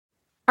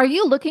Are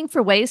you looking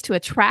for ways to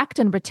attract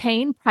and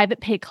retain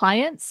private pay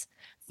clients?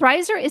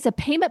 Thrizer is a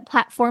payment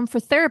platform for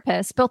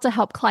therapists built to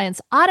help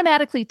clients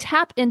automatically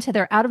tap into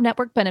their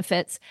out-of-network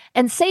benefits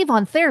and save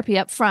on therapy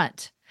up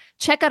front.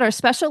 Check out our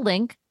special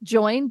link,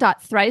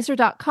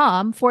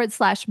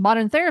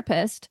 join.thrizer.com/modern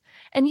therapist,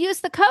 and use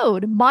the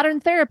code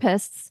Modern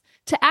Therapists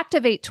to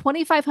activate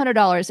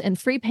 $2,500 in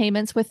free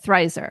payments with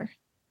Thrizer.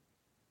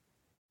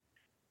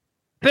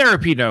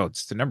 Therapy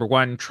Notes, the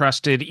 #1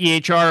 trusted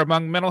EHR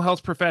among mental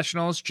health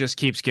professionals, just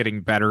keeps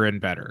getting better and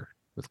better.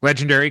 With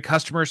legendary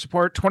customer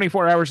support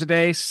 24 hours a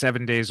day,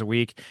 7 days a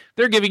week,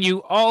 they're giving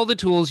you all the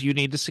tools you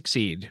need to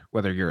succeed,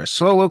 whether you're a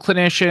solo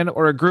clinician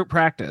or a group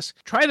practice.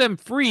 Try them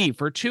free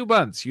for 2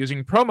 months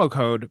using promo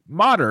code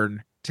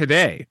MODERN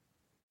today.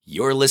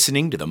 You're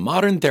listening to the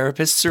Modern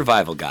Therapist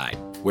Survival Guide,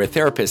 where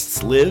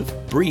therapists live,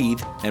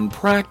 breathe, and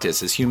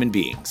practice as human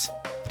beings.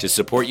 To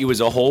support you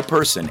as a whole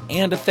person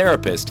and a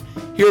therapist,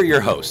 here are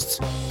your hosts,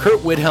 Kurt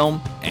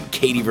Widhelm and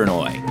Katie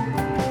Vernoy.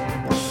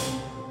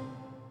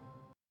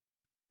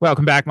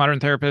 Welcome back, Modern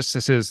Therapists.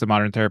 This is the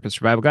Modern Therapist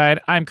Survival Guide.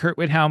 I'm Kurt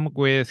Widhelm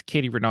with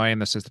Katie Vernoy,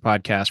 and this is the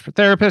podcast for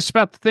therapists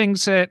about the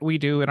things that we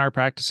do in our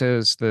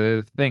practices,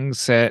 the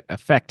things that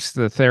affect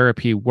the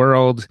therapy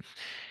world.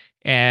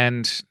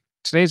 And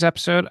today's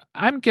episode,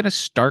 I'm going to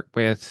start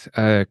with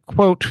a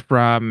quote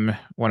from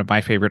one of my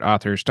favorite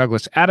authors,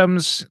 Douglas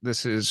Adams.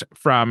 This is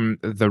from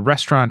The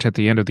Restaurant at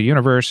the End of the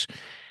Universe.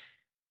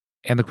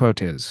 And the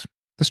quote is,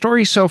 "The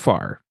story so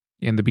far,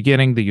 in the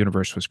beginning, the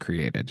universe was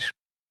created.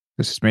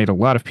 This has made a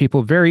lot of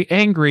people very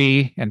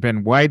angry and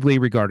been widely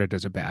regarded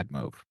as a bad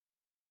move."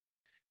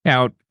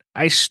 Now,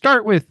 I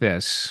start with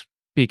this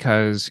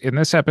because in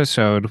this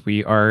episode,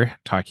 we are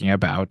talking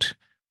about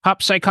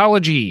pop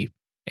psychology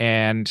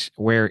and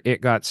where it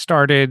got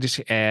started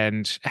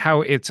and how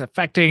it's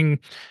affecting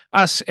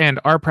us and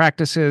our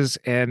practices.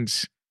 And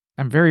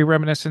I'm very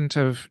reminiscent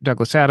of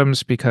Douglas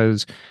Adams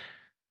because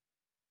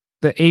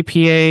the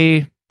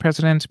APA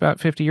president about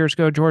 50 years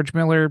ago, George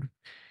Miller,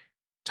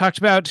 talked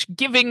about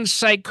giving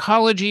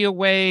psychology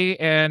away.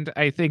 And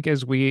I think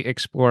as we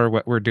explore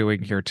what we're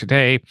doing here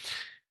today,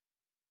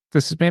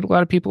 this has made a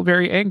lot of people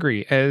very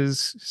angry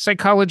as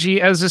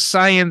psychology as a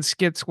science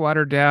gets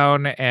watered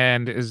down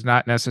and is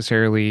not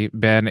necessarily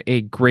been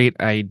a great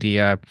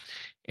idea.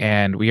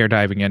 And we are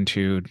diving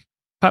into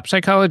pop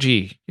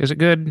psychology. Is it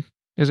good?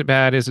 Is it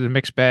bad? Is it a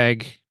mixed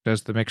bag?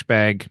 Does the mixed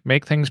bag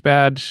make things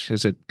bad?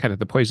 Is it kind of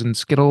the poison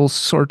Skittles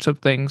sorts of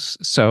things?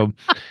 So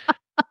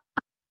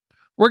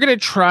we're going to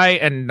try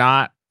and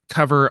not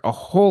cover a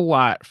whole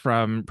lot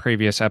from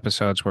previous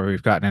episodes where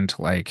we've gotten into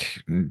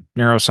like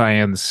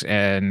neuroscience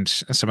and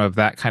some of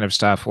that kind of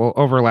stuff. We'll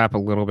overlap a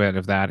little bit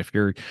of that. If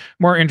you're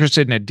more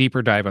interested in a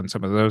deeper dive on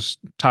some of those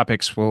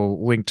topics,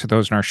 we'll link to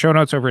those in our show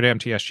notes over at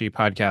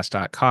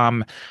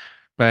mtsgpodcast.com.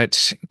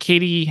 But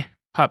Katie,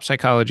 pop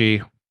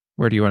psychology,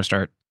 where do you want to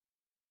start?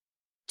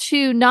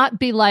 To not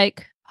be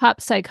like pop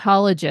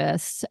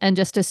psychologists and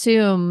just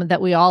assume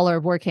that we all are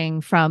working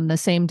from the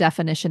same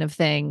definition of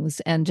things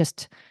and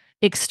just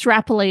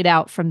extrapolate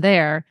out from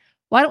there,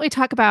 why don't we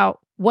talk about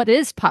what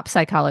is pop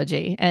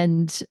psychology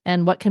and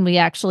what can we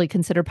actually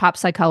consider pop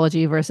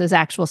psychology versus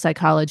actual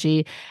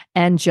psychology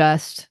and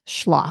just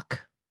schlock?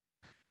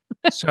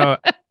 So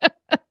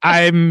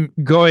I'm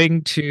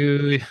going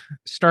to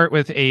start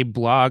with a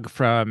blog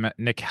from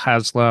Nick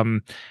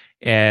Haslam.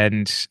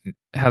 And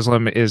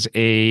Haslam is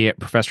a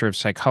professor of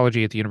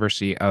psychology at the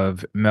University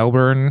of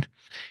Melbourne.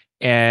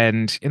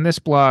 And in this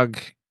blog,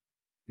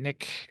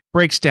 Nick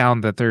breaks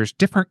down that there's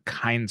different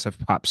kinds of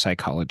pop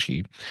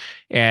psychology.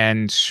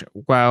 And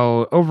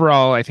while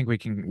overall, I think we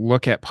can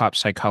look at pop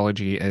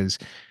psychology as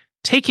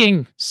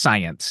taking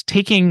science,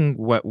 taking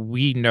what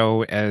we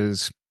know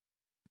as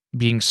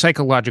being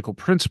psychological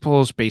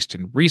principles based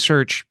in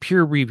research,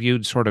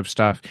 peer-reviewed sort of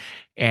stuff,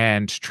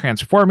 and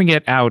transforming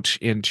it out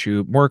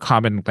into more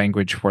common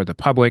language for the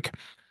public,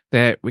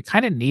 that we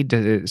kind of need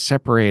to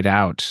separate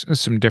out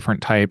some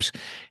different types.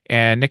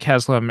 And Nick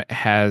Haslam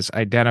has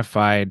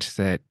identified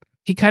that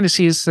he kind of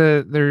sees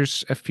that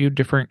there's a few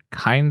different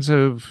kinds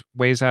of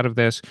ways out of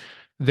this.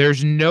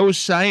 There's no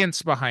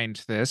science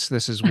behind this.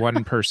 This is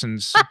one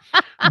person's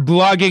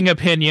blogging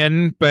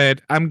opinion,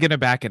 but I'm going to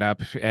back it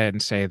up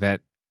and say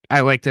that I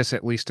like this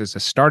at least as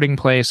a starting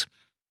place.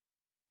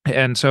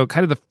 And so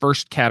kind of the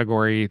first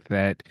category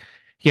that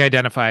he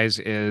identifies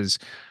is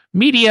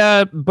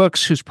media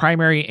books whose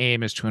primary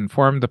aim is to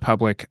inform the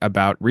public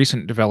about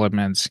recent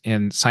developments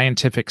in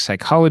scientific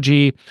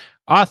psychology,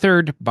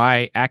 authored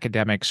by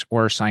academics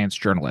or science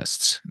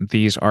journalists.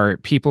 These are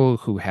people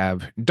who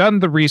have done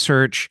the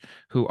research,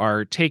 who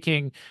are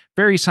taking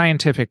very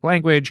scientific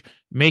language,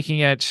 making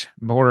it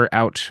more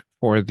out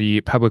for the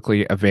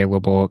publicly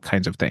available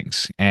kinds of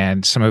things.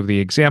 And some of the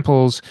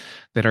examples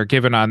that are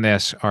given on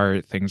this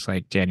are things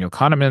like Daniel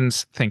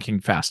Kahneman's Thinking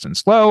Fast and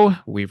Slow.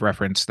 We've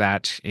referenced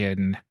that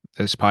in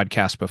this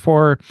podcast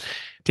before.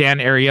 Dan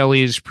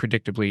Ariely's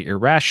Predictably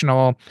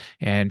Irrational,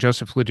 and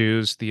Joseph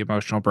Ledoux's The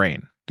Emotional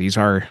Brain. These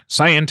are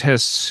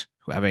scientists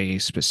who have a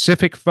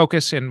specific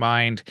focus in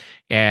mind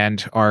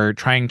and are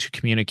trying to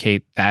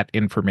communicate that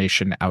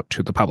information out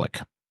to the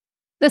public.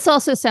 This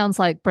also sounds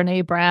like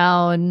Brene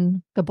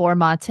Brown, Gabor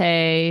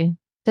Mate.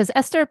 Does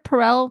Esther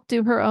Perel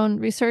do her own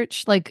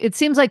research? Like, it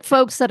seems like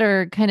folks that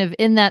are kind of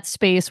in that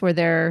space where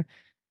they're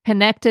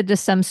connected to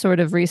some sort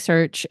of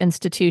research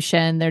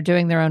institution, they're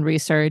doing their own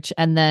research,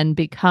 and then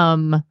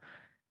become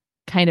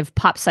kind of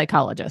pop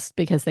psychologists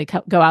because they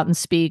go out and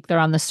speak, they're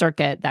on the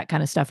circuit, that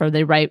kind of stuff, or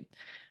they write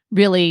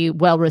really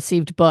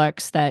well-received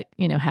books that,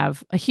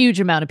 have a huge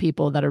amount of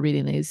people that are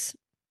reading these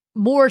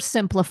more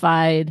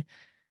simplified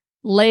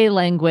lay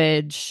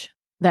language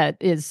that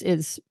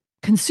is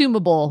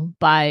consumable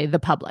by the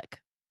public.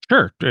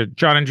 Sure.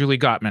 John and Julie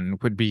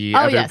Gottman would be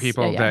other Yes.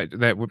 people Yeah.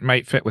 that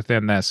might fit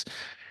within this.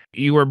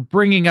 You were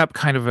bringing up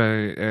kind of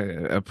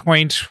a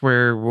point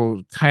where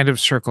we'll kind of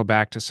circle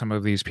back to some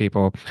of these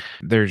people.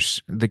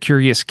 There's the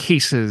curious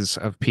cases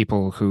of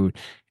people who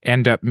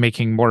end up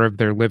making more of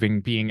their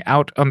living being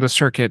out on the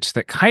circuits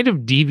that kind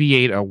of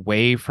deviate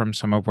away from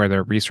some of where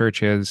their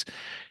research is.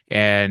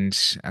 And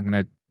I'm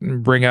going to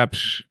bring up,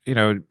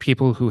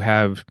 people who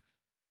have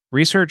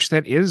research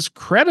that is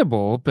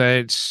credible,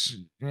 but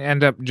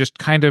end up just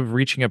kind of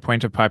reaching a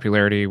point of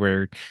popularity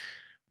where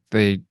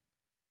they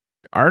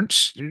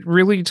aren't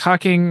really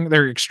talking,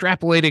 they're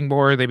extrapolating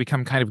more. They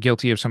become kind of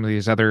guilty of some of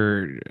these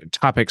other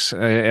topics.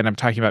 And I'm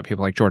talking about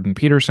people like Jordan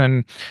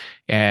Peterson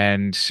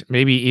and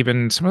maybe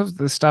even some of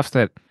the stuff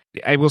that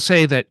I will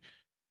say that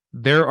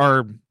there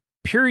are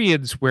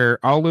periods where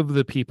all of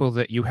the people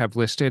that you have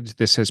listed,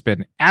 this has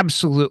been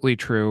absolutely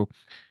true.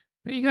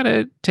 You got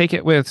to take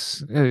it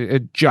with a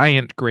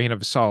giant grain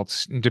of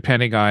salt,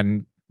 depending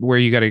on where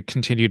you got to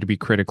continue to be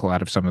critical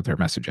out of some of their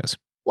messages.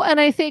 Well,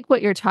 and I think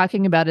what you're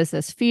talking about is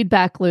this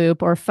feedback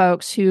loop, or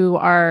folks who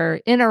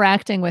are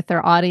interacting with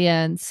their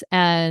audience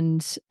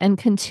and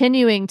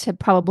continuing to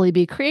probably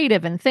be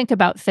creative and think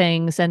about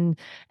things and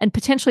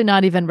potentially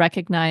not even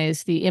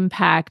recognize the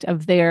impact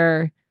of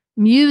their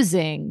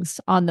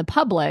musings on the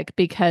public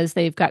because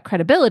they've got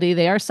credibility.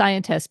 They are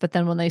scientists, but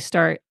then when they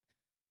start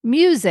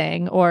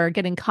musing or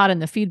getting caught in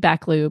the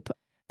feedback loop,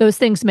 those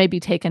things may be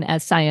taken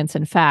as science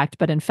and fact,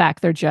 but in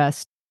fact, they're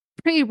just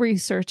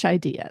pre-research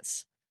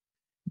ideas.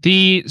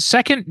 The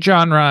second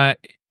genre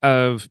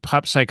of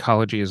pop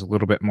psychology is a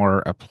little bit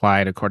more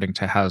applied, according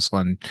to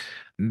Haslam.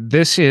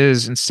 This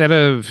is, instead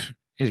of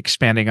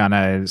expanding on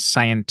a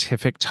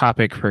scientific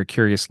topic for a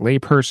curious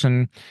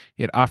layperson,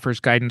 it offers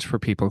guidance for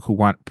people who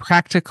want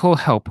practical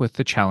help with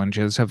the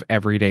challenges of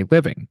everyday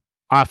living.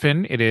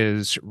 Often it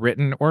is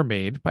written or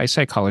made by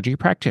psychology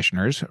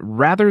practitioners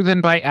rather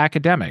than by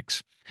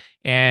academics.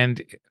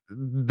 And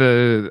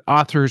the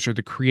authors or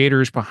the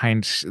creators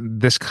behind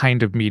this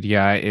kind of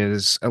media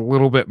is a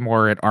little bit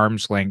more at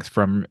arm's length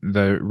from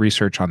the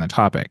research on the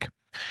topic.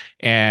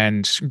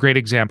 And great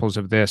examples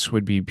of this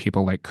would be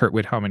people like Kurt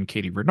Whithelm and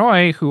Katie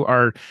Vernoy, who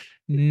are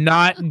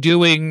not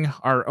doing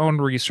our own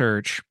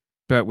research,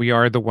 but we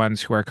are the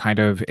ones who are kind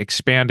of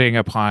expanding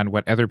upon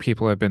what other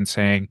people have been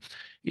saying,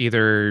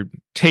 either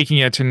taking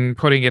it and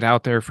putting it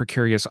out there for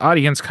curious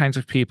audience kinds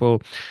of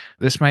people.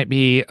 This might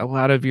be a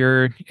lot of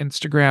your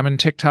Instagram and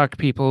TikTok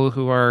people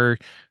who are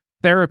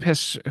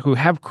therapists who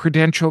have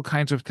credential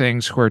kinds of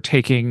things, who are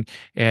taking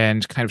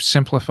and kind of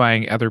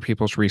simplifying other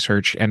people's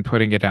research and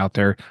putting it out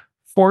there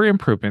for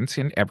improvements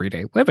in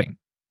everyday living.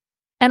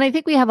 And I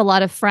think we have a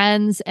lot of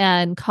friends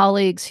and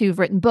colleagues who've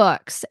written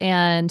books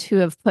and who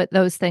have put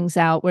those things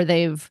out where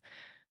they've,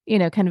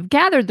 kind of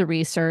gathered the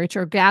research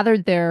or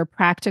gathered their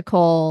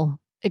practical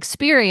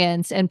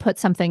experience and put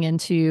something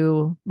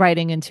into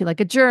writing into like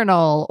a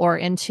journal or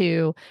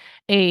into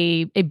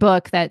a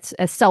book that's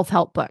a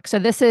self-help book. So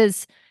this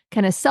is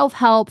kind of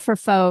self-help for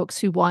folks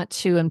who want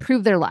to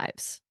improve their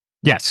lives.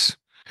 Yes.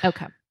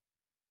 Okay.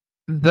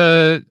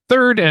 The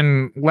third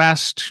and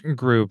last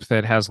group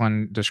that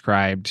Haslam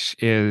described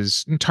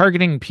is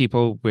targeting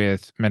people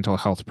with mental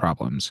health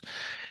problems.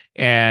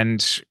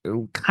 And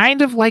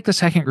kind of like the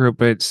second group,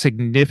 but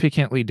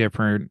significantly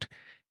different.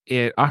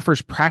 It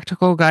offers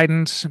practical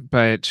guidance,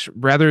 but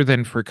rather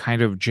than for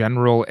kind of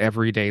general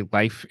everyday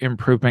life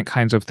improvement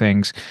kinds of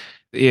things,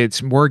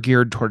 it's more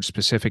geared towards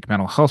specific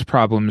mental health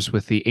problems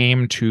with the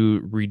aim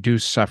to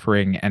reduce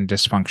suffering and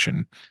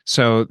dysfunction.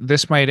 So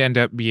this might end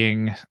up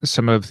being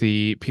some of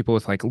the people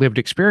with like lived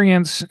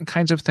experience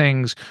kinds of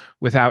things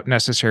without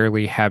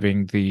necessarily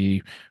having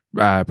the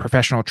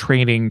professional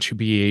training to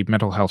be a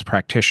mental health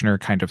practitioner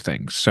kind of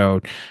thing. So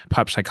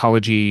pop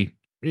psychology,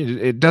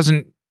 it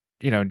doesn't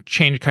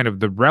change kind of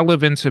the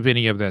relevance of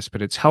any of this,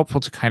 but it's helpful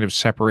to kind of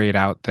separate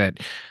out that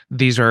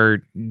these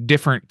are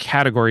different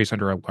categories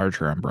under a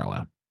larger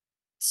umbrella.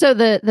 So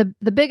the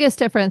biggest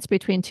difference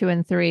between 2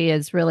 and 3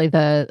 is really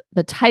the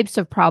types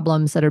of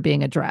problems that are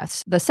being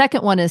addressed. The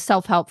second one is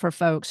self-help for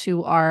folks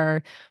who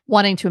are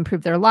wanting to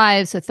improve their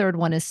lives. The third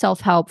one is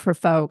self-help for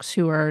folks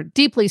who are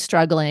deeply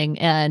struggling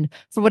and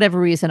for whatever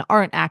reason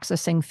aren't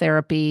accessing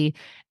therapy.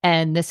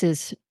 And this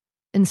is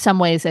in some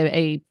ways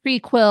a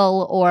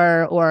prequel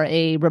or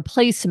a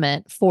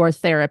replacement for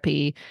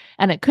therapy.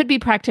 And it could be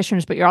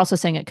practitioners, but you're also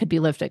saying it could be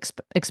lived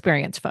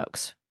experience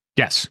folks.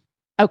 Yes.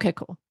 Okay,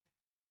 cool.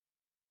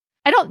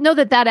 I don't know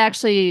that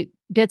actually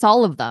gets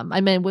all of them.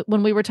 I mean,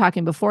 when we were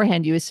talking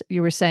beforehand,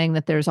 you were saying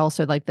that there's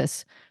also like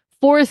this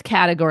fourth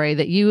category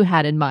that you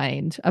had in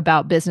mind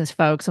about business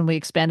folks, and we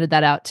expanded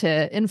that out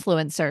to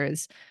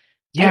influencers.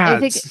 Yeah, I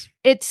think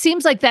it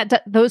seems like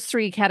that those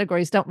three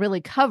categories don't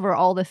really cover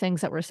all the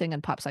things that we're seeing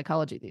in pop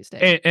psychology these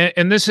days.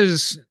 and this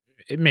is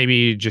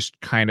maybe just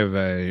kind of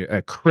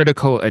a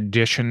critical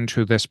addition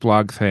to this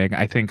blog thing.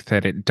 I think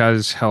that it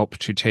does help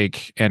to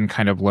take and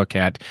kind of look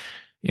at,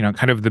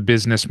 kind of the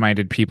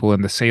business-minded people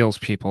and the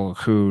salespeople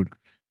who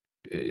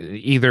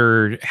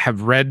either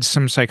have read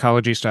some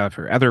psychology stuff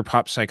or other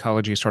pop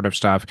psychology sort of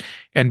stuff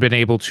and been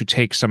able to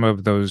take some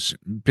of those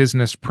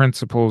business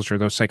principles or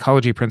those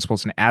psychology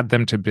principles and add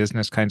them to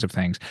business kinds of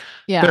things.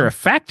 Yeah. They're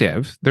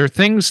effective. They're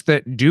things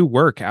that do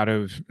work out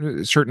of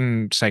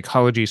certain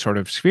psychology sort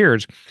of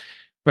spheres.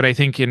 But I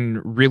think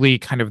in really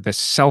kind of the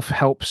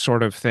self-help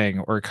sort of thing,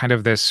 or kind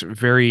of this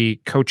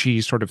very coachy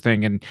sort of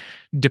thing, and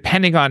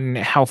depending on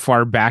how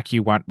far back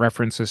you want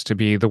references to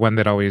be, the one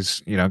that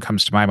always,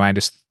 comes to my mind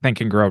is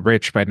Think and Grow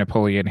Rich by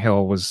Napoleon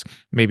Hill was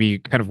maybe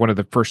kind of one of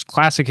the first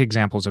classic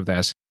examples of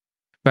this.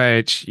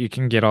 But you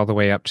can get all the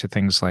way up to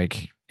things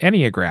like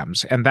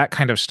Enneagrams and that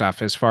kind of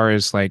stuff, as far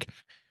as like,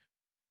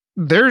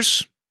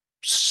 there's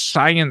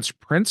science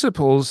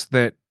principles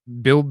that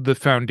build the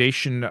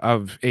foundation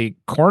of a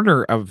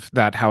corner of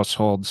that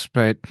household,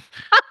 but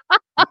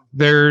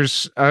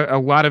there's a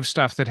lot of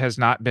stuff that has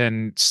not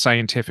been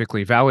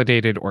scientifically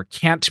validated or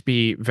can't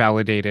be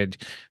validated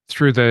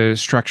through the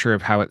structure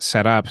of how it's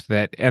set up,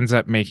 that ends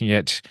up making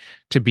it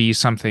to be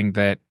something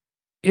that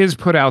is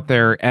put out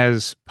there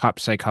as pop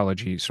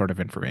psychology sort of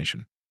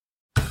information.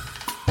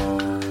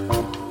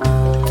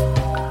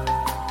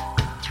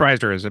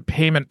 Thrizer is a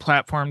payment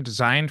platform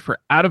designed for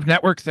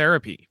out-of-network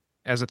therapy.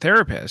 As a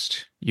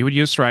therapist, you would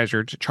use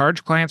Thrizer to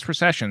charge clients for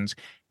sessions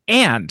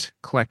and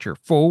collect your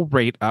full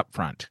rate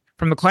upfront.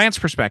 From the client's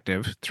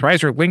perspective,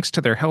 Thrizer links to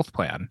their health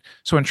plan,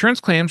 so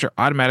insurance claims are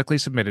automatically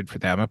submitted for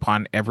them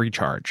upon every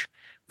charge.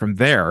 From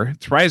there,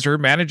 Thrizer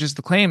manages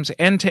the claims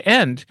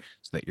end-to-end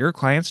so that your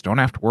clients don't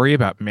have to worry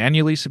about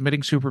manually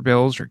submitting super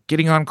bills or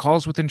getting on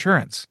calls with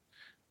insurance.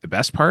 The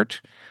best part?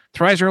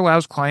 Thrizer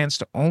allows clients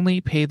to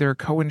only pay their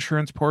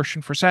co-insurance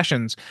portion for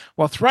sessions,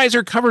 while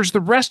Thrizer covers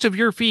the rest of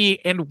your fee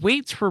and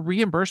waits for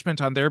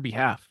reimbursement on their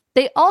behalf.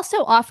 They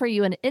also offer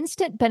you an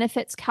instant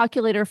benefits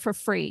calculator for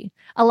free,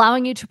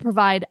 allowing you to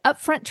provide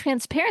upfront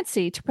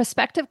transparency to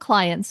prospective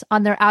clients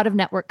on their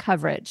out-of-network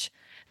coverage.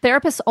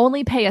 Therapists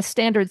only pay a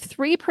standard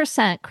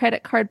 3%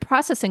 credit card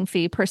processing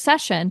fee per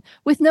session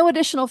with no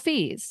additional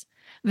fees.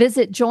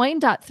 Visit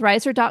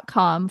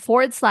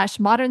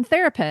join.thrizer.com/modern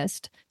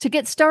therapist to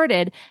get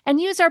started and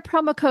use our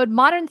promo code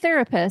Modern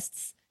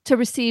Therapists to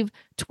receive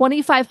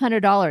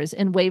 $2,500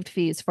 in waived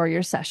fees for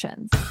your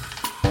sessions.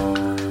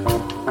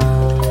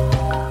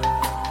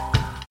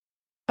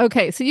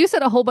 Okay, so you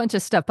said a whole bunch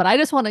of stuff, but I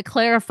just want to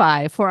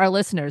clarify for our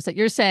listeners that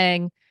you're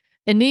saying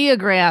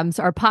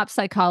Enneagrams are pop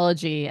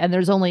psychology, and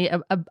there's only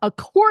a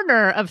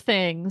corner of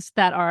things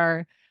that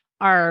are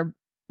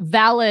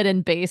valid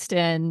and based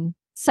in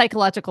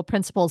psychological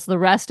principles. The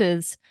rest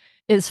is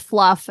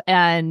fluff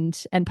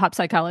and pop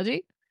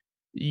psychology.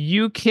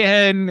 You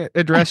can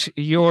address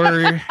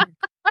your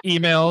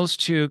emails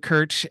to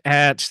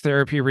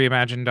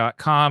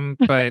kurt@therapyreimagined.com,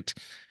 but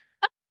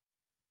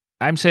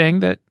I'm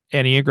saying that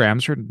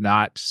Enneagrams are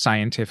not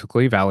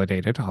scientifically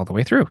validated all the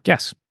way through.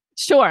 Yes.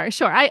 Sure.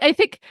 I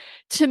think,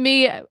 to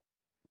me,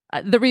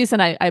 the reason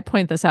I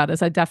point this out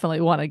is I definitely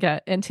want to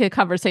get into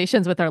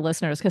conversations with our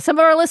listeners, because some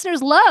of our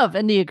listeners love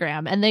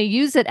Enneagram and they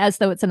use it as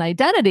though it's an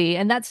identity.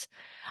 And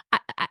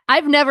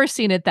I've never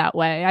seen it that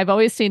way. I've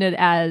always seen it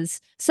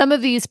as some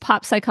of these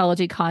pop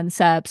psychology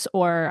concepts,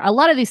 or a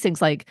lot of these things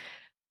like,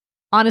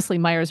 honestly,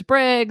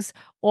 Myers-Briggs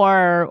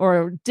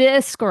or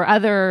DISC or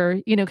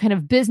other, kind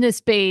of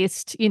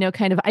business-based,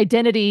 kind of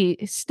identity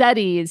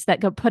studies that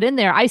get put in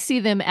there. I see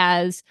them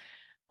as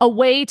a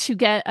way to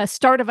get a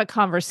start of a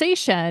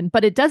conversation,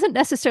 but it doesn't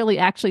necessarily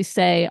actually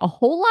say a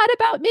whole lot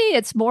about me.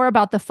 It's more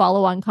about the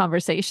follow-on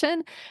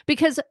conversation,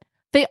 because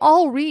they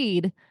all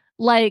read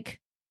like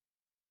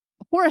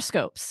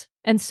horoscopes.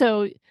 And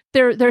so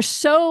they're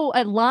so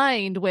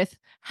aligned with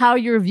how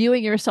you're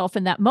viewing yourself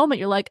in that moment.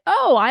 You're like,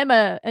 oh, I'm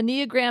a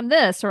Enneagram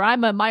this, or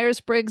I'm a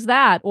Myers-Briggs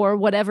that, or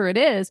whatever it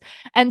is.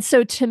 And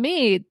so to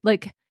me,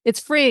 like, it's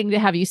freeing to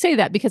have you say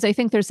that, because I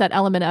think there's that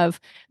element of,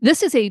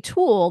 this is a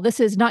tool.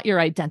 This is not your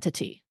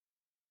identity.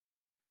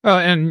 Well,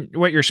 and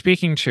what you're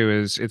speaking to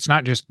is, it's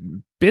not just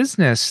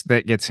business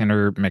that gets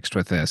intermixed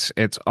with this.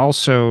 It's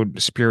also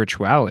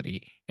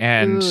spirituality.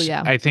 And Ooh,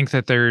 yeah. I think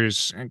that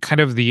there's kind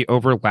of the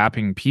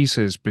overlapping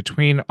pieces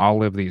between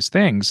all of these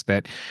things,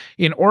 that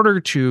in order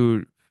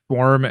to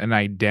form an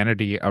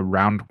identity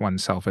around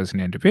oneself as an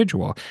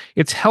individual,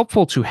 it's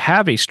helpful to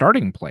have a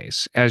starting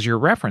place, as you're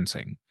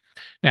referencing.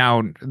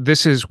 Now,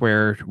 this is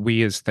where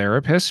we as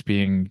therapists,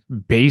 being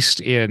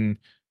based in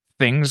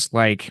things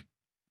like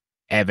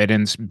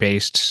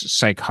evidence-based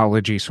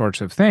psychology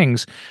sorts of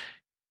things,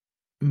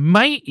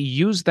 might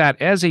use that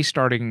as a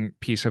starting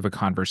piece of a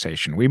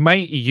conversation. We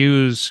might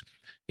use,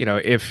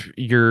 if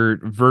you're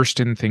versed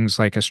in things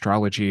like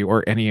astrology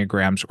or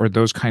enneagrams or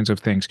those kinds of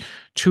things,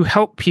 to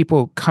help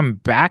people come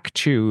back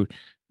to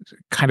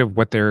kind of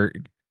what their,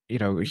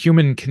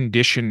 human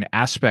condition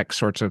aspect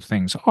sorts of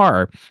things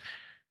are.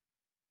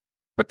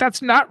 But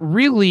that's not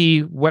really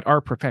what our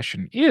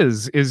profession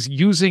is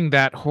using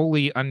that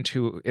wholly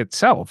unto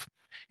itself.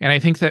 And I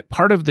think that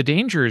part of the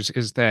dangers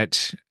is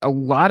that a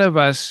lot of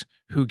us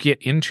who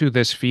get into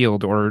this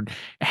field or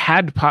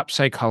had pop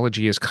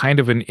psychology as kind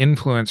of an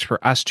influence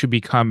for us to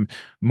become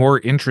more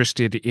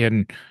interested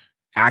in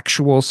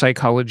actual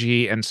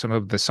psychology and some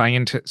of the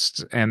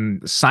scientists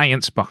and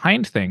science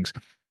behind things,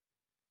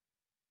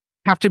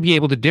 have to be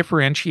able to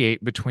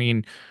differentiate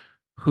between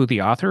who the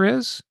author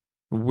is,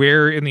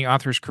 where in the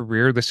author's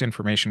career this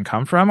information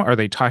come from. Are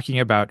they talking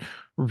about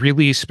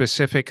really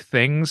specific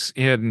things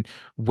in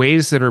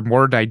ways that are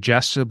more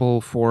digestible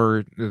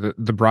for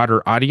the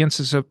broader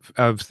audiences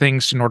of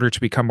things in order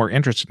to become more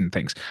interested in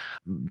things?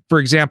 For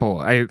example,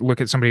 I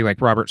look at somebody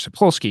like Robert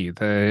Sapolsky,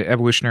 the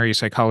evolutionary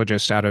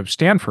psychologist out of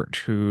Stanford,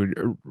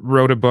 who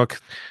wrote a book,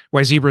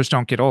 Why Zebras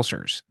Don't Get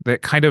Ulcers,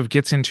 that kind of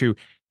gets into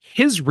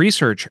his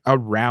research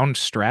around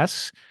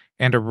stress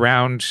and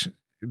around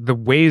the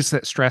ways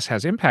that stress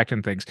has impact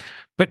on things,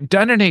 but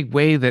done in a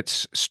way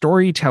that's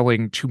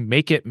storytelling to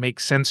make it make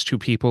sense to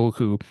people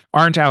who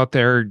aren't out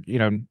there,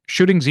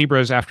 shooting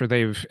zebras after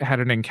they've had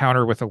an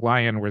encounter with a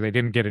lion where they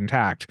didn't get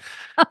intact.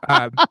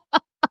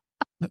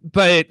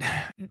 But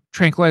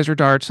tranquilizer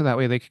darts, so that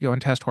way they could go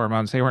and test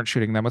hormones. They weren't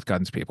shooting them with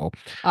guns, people.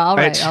 All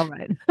But right, all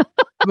right.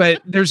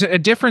 but there's a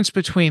difference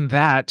between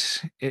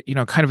that,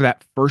 kind of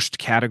that first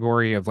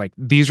category of like,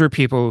 these are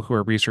people who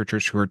are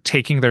researchers who are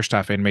taking their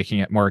stuff and making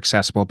it more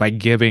accessible by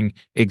giving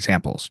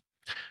examples,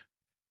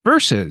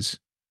 versus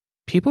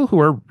people who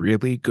are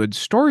really good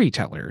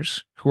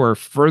storytellers who are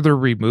further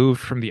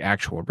removed from the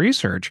actual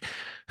research,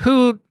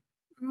 who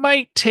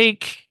might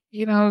take,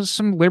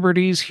 some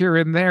liberties here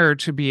and there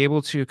to be able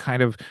to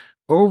kind of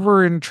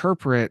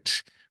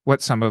overinterpret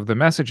what some of the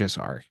messages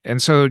are.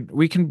 And so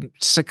we can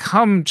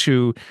succumb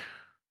to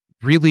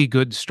really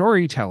good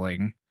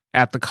storytelling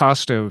at the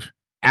cost of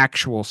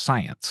actual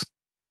science.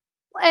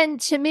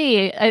 And to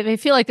me, I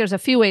feel like there's a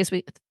few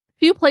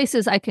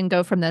places I can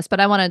go from this, but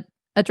I want to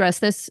address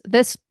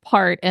this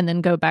part and then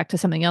go back to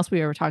something else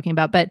we were talking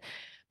about. But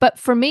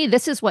for me,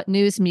 this is what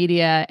news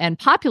media and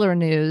popular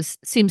news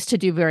seems to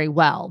do very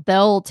well.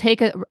 They'll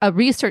take a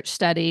research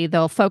study,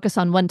 they'll focus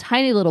on one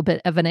tiny little bit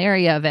of an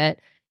area of it,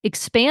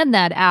 expand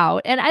that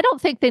out. And I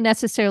don't think they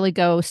necessarily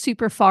go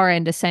super far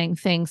into saying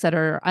things that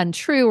are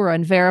untrue or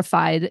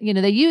unverified.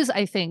 They use,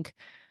 I think,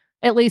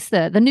 at least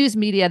the news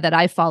media that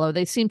I follow,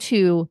 they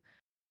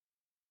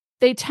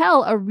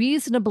tell a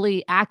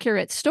reasonably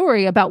accurate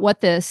story about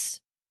what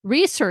this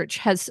research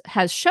has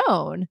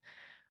shown.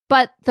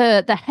 But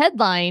the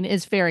headline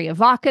is very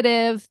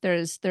evocative.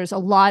 There's a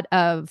lot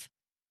of,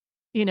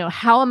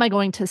 how am I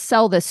going to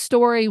sell this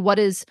story? What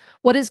is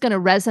going to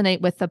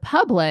resonate with the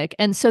public?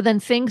 And so then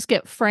things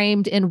get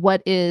framed in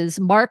what is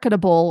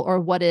marketable or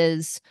what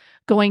is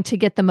going to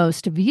get the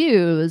most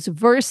views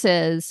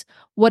versus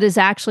what is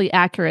actually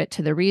accurate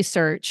to the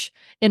research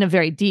in a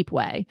very deep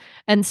way.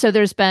 And so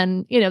there's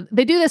been,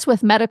 they do this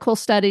with medical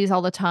studies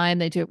all the time.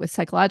 They do it with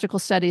psychological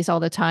studies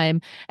all the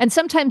time. And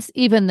sometimes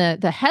even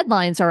the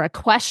headlines are a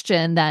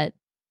question that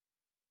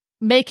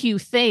make you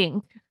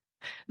think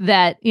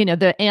that,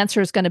 the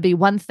answer is going to be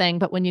one thing,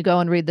 but when you go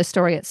and read the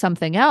story, it's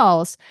something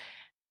else.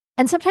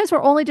 And sometimes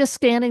we're only just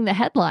scanning the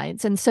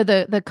headlines. And so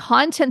the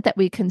content that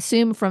we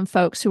consume from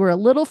folks who are a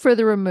little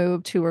further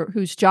removed,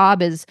 whose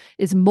job is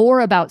more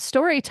about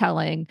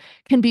storytelling,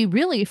 can be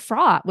really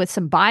fraught with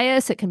some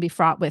bias. It can be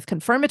fraught with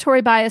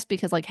confirmatory bias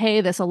because, like,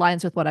 hey, this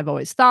aligns with what I've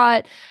always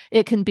thought.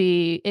 It can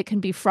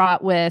be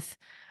fraught with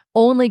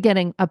only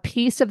getting a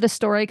piece of the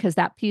story because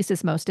that piece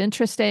is most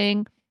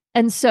interesting.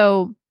 And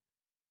so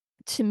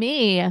to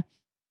me,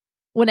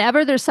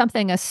 whenever there's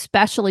something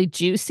especially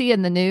juicy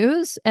in the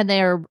news and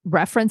they're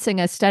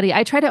referencing a study,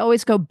 I try to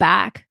always go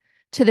back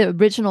to the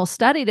original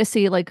study to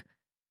see, like,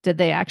 did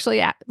they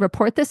actually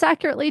report this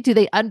accurately? Do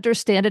they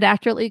understand it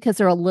accurately? Because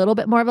they're a little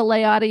bit more of a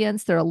lay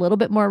audience. They're a little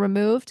bit more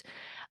removed.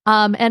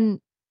 And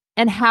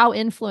how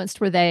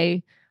influenced were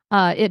they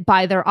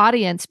by their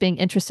audience being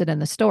interested in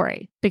the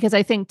story? Because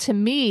I think, to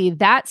me,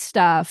 that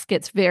stuff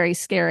gets very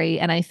scary.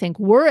 And I think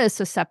we're as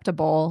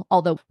susceptible,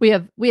 although we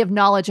have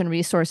knowledge and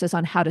resources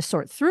on how to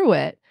sort through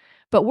it,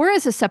 but we're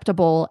as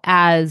susceptible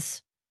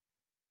as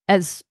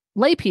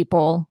lay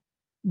people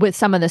with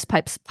some of this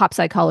pop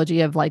psychology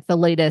of, like, the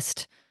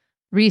latest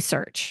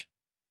research.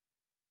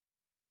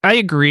 I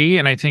agree.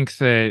 And I think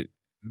that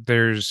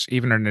there's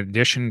even an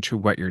addition to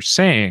what you're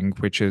saying,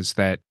 which is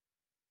that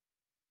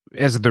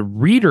as the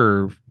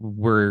reader,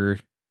 we're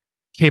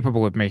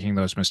capable of making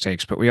those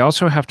mistakes, but we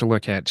also have to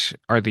look at,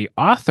 are the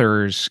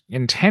authors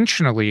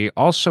intentionally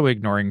also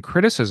ignoring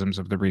criticisms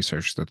of the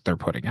research that they're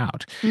putting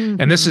out?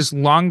 And this Mhm. has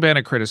long been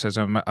a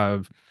criticism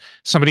of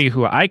somebody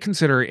who I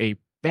consider a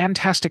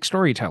fantastic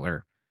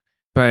storyteller,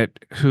 but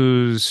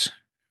whose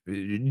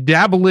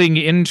dabbling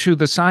into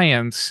the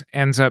science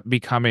ends up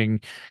becoming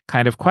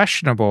kind of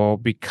questionable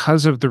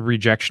because of the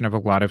rejection of a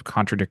lot of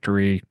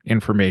contradictory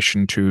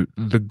information to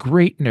the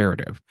great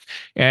narrative.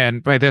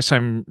 And by this,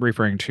 I'm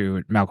referring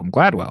to Malcolm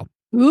Gladwell.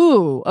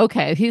 Ooh,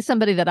 okay. He's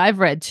somebody that I've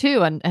read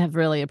too and have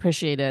really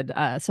appreciated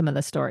some of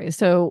the stories.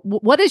 So,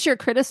 what is your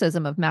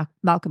criticism of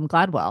Malcolm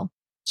Gladwell?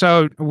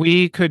 So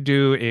we could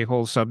do a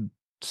whole sub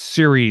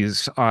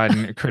series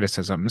on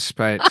criticisms,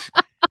 but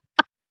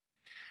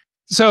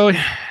so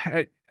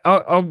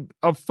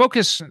I'll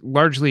focus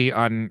largely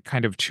on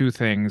kind of two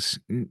things.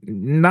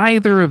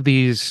 Neither of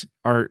these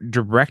are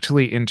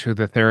directly into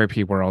the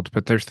therapy world,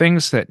 but they're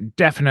things that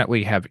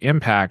definitely have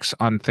impacts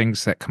on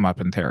things that come up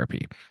in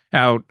therapy.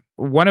 Now,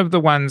 one of the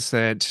ones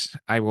that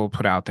I will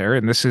put out there,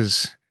 and this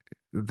is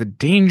the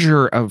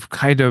danger of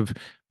kind of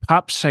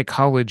pop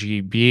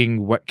psychology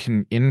being what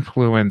can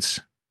influence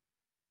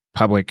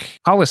public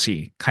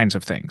policy kinds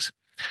of things.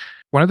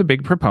 One of the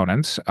big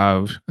proponents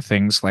of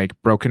things like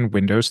broken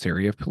windows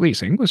theory of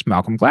policing was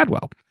Malcolm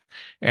Gladwell.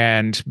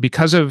 And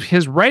because of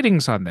his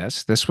writings on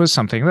this, this was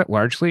something that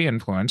largely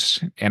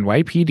influenced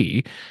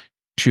NYPD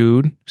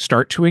to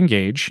start to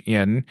engage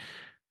in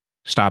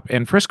stop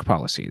and frisk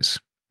policies,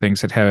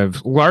 things that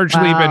have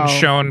largely been Wow.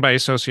 shown by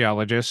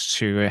sociologists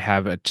to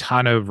have a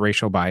ton of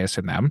racial bias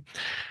in them.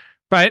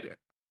 But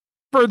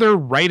further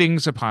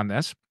writings upon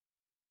this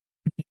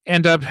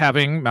end up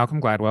having Malcolm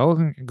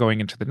Gladwell going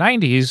into the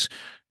 90s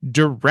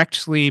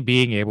directly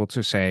being able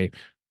to say,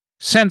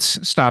 since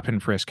stop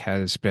and frisk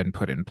has been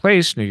put in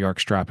place, New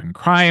York's drop in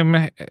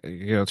crime,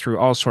 through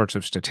all sorts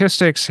of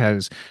statistics,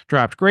 has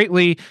dropped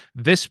greatly.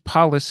 This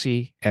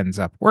policy ends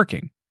up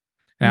working.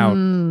 Now,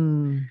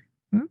 Mm.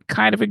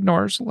 kind of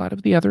ignores a lot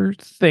of the other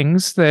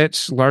things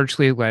that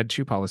largely led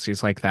to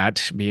policies like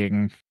that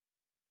being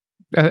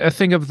a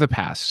thing of the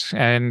past.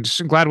 And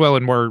Gladwell,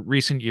 in more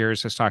recent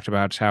years, has talked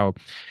about how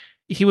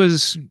he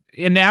was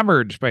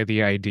enamored by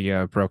the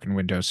idea of broken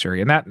windows theory,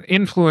 and that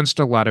influenced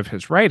a lot of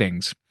his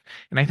writings.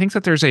 And I think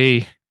that there's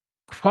a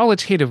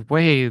qualitative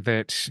way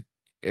that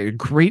a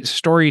great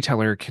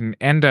storyteller can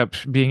end up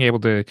being able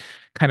to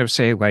kind of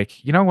say,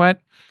 like, you know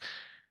what?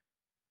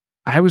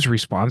 I was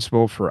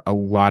responsible for a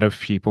lot of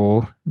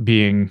people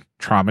being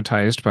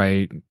traumatized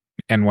by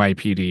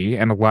NYPD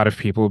and a lot of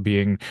people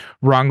being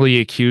wrongly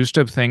accused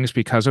of things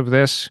because of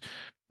this,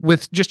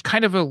 with just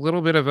kind of a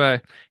little bit of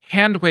a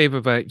hand wave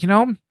of a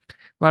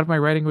lot of my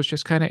writing was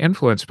just kind of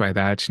influenced by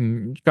that.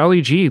 And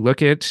golly gee,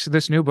 look at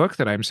this new book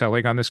that I'm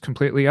selling on this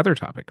completely other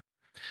topic.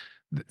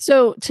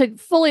 So, to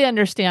fully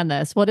understand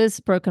this, what is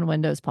broken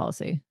windows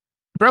policy?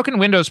 Broken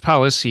windows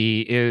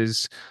policy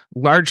is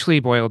largely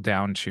boiled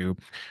down to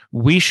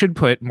we should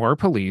put more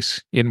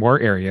police in more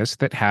areas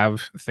that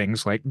have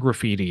things like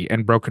graffiti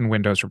and broken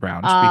windows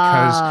around,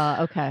 because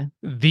Ah, okay.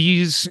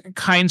 these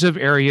kinds of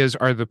areas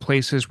are the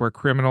places where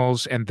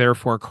criminals and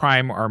therefore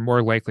crime are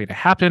more likely to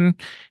happen.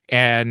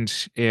 And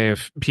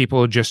if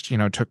people just,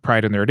 took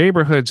pride in their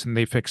neighborhoods and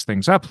they fixed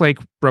things up like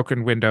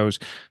broken windows,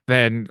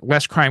 then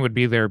less crime would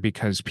be there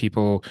because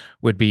people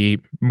would be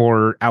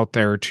more out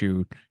there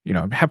to,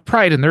 have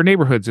pride in their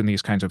neighborhoods and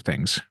these kinds of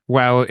things,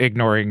 while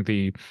ignoring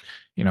the,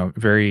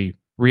 very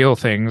real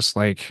things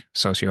like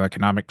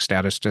socioeconomic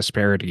status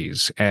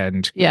disparities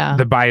and Yeah.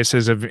 the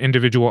biases of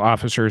individual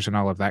officers and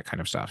all of that kind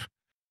of stuff.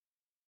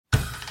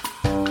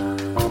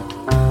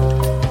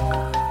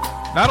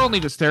 Not only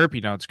does Therapy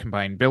Notes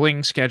combine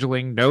billing,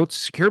 scheduling, notes,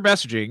 secure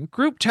messaging,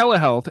 group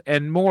telehealth,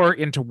 and more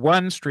into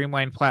one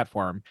streamlined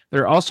platform,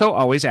 they're also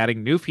always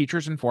adding new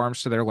features and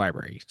forms to their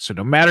library. So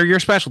no matter your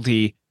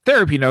specialty,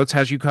 Therapy Notes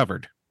has you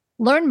covered.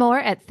 Learn more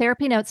at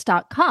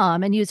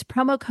therapynotes.com and use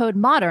promo code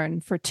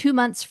MODERN for 2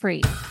 months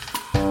free.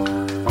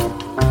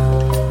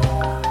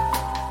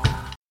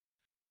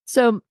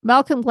 So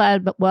Malcolm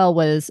Gladwell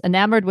was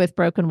enamored with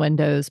broken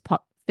windows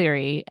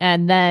theory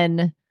and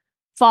then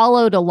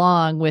followed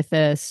along with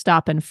the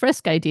stop and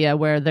frisk idea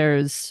where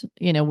there's,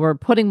 we're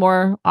putting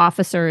more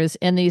officers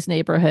in these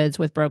neighborhoods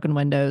with broken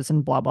windows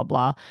and blah, blah,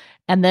 blah.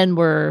 And then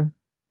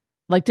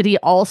did he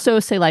also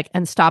say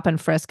and stop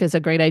and frisk is a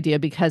great idea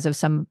because of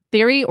some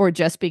theory or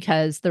just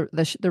because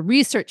the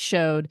research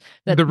showed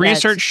that the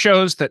research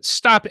shows that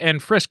stop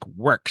and frisk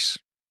works?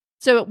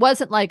 So it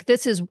wasn't like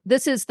this is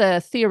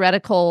the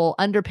theoretical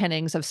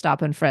underpinnings of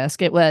stop and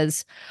frisk. It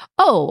was,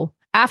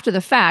 after the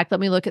fact, let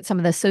me look at some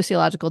of the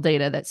sociological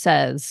data that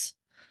says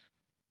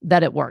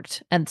that it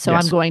worked. And so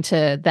Yes. I'm going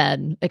to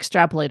then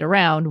extrapolate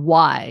around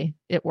why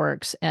it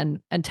works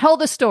and tell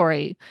the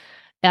story.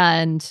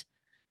 And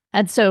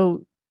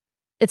so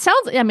it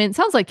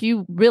sounds like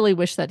you really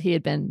wish that he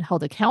had been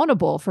held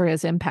accountable for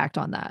his impact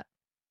on that.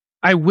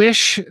 I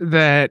wish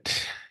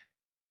that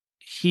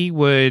he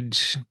would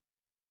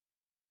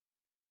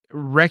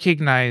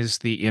recognize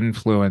the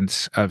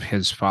influence of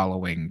his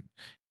following.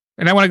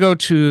 And I want to go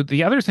to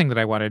the other thing that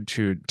I wanted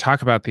to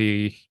talk about,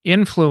 the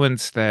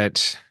influence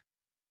that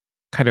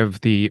kind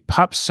of the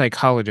pop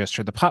psychologists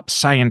or the pop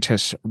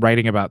scientists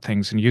writing about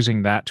things and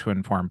using that to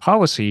inform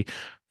policy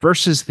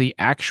versus the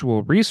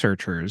actual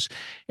researchers.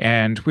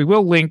 And we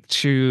will link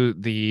to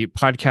the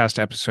podcast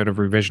episode of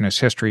Revisionist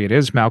History. It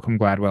is Malcolm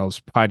Gladwell's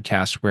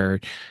podcast,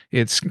 where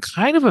it's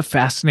kind of a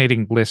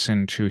fascinating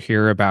listen to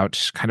hear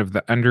about kind of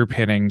the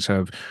underpinnings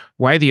of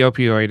why the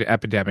opioid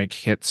epidemic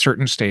hit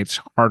certain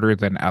states harder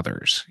than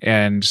others.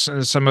 And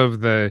some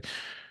of the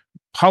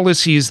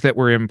policies that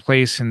were in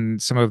place in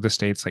some of the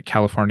states like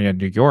California and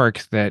New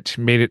York that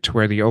made it to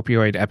where the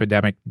opioid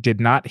epidemic did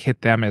not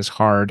hit them as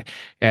hard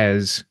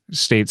as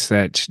states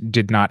that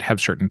did not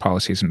have certain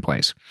policies in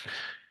place.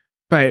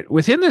 But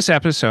within this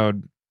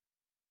episode,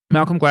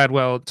 Malcolm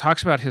Gladwell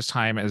talks about his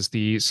time as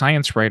the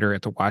science writer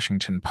at the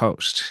Washington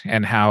Post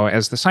and how,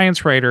 as the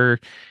science writer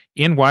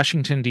in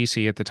Washington,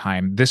 D.C. at the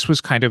time, this was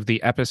kind of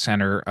the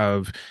epicenter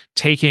of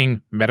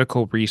taking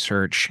medical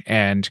research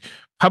and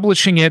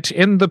publishing it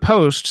in the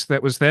Post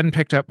that was then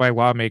picked up by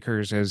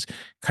lawmakers as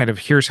kind of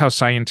here's how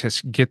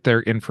scientists get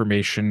their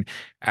information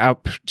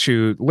out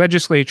to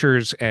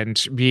legislatures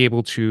and be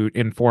able to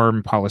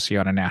inform policy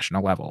on a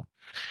national level.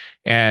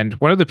 And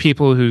one of the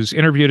people who's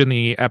interviewed in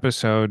the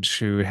episode,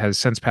 who has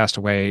since passed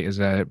away, is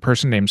a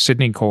person named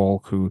Sidney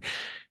Cole, who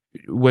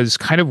was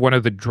kind of one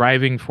of the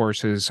driving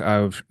forces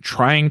of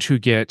trying to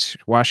get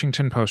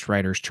Washington Post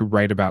writers to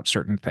write about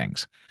certain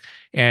things.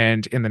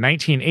 And in the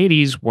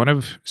 1980s, one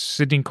of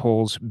Sidney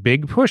Cole's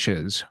big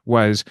pushes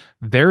was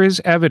there is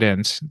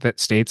evidence that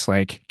states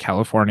like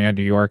California,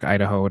 New York,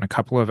 Idaho, and a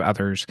couple of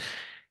others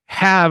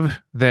have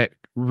that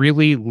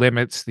really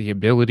limits the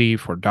ability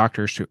for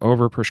doctors to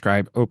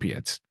overprescribe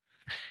opiates.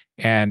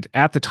 And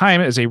at the time,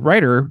 as a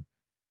writer,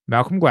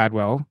 Malcolm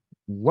Gladwell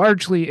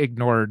largely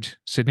ignored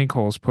Sidney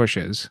Cole's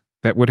pushes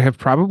that would have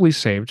probably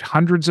saved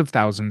hundreds of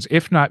thousands,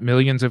 if not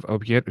millions, of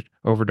opiate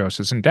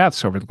overdoses and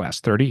deaths over the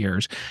last 30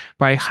 years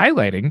by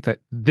highlighting that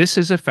this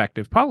is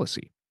effective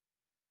policy.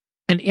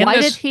 And why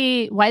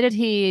did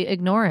he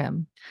ignore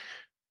him?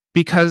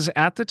 Because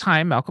at the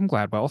time, Malcolm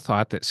Gladwell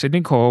thought that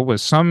Sidney Cole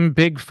was some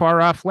big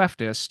far-off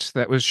leftist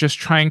that was just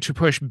trying to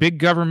push big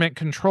government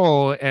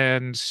control,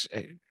 and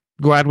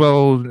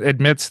Gladwell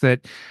admits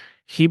that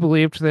he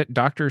believed that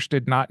doctors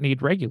did not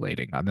need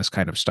regulating on this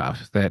kind of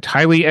stuff, that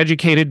highly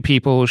educated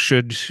people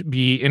should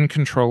be in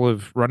control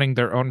of running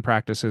their own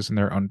practices and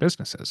their own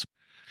businesses.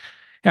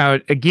 Now,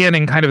 again,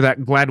 in kind of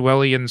that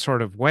Gladwellian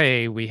sort of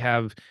way, we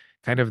have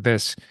kind of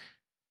this,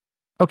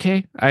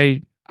 okay,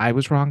 I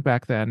was wrong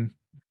back then.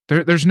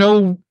 There's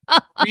no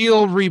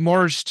real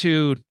remorse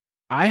to,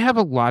 I have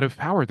a lot of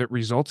power that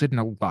resulted in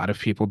a lot of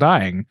people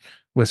dying.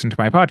 Listen to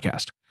my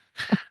podcast.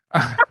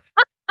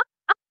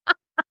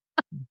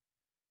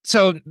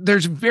 So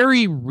there's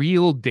very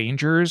real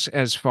dangers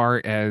as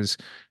far as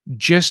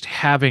just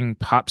having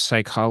pop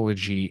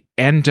psychology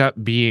end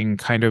up being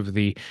kind of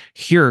the,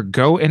 here,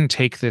 go and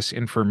take this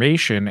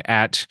information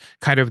at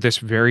kind of this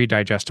very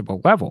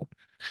digestible level.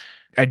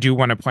 I do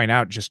want to point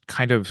out just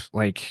kind of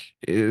like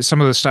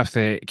some of the stuff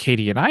that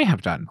Katie and I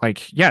have done.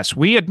 Like, yes,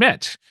 we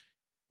admit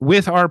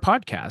with our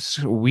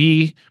podcasts,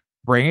 we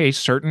bring a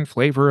certain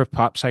flavor of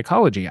pop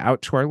psychology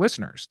out to our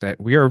listeners that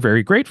we are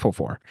very grateful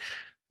for.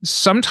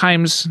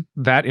 Sometimes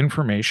that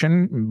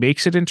information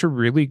makes it into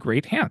really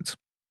great hands.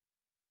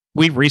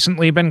 We've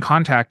recently been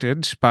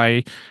contacted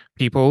by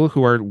people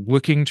who are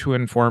looking to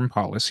inform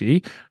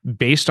policy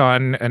based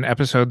on an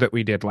episode that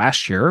we did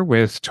last year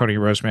with Tony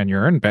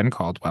Rosemanier and Ben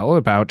Caldwell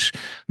about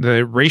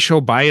the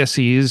racial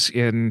biases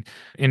in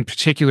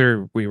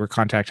particular. We were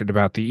contacted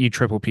about the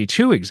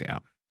EPPP2 exam.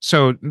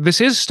 So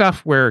this is stuff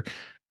where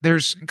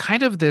there's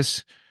kind of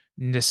this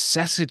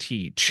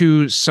necessity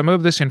to some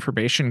of this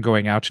information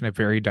going out in a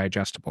very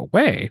digestible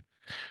way.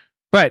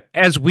 But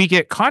as we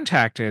get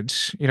contacted,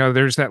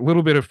 there's that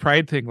little bit of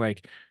pride thing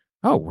like,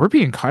 oh, we're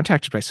being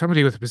contacted by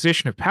somebody with a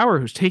position of power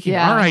who's taking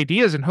our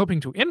ideas and hoping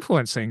to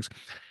influence things.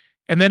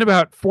 And then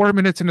about 4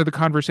 minutes into the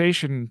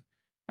conversation,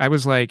 I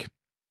was like,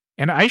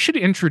 and I should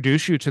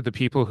introduce you to the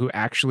people who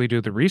actually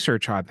do the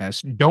research on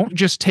this. Don't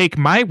just take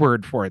my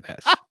word for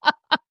this.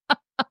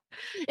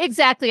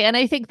 Exactly. And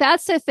I think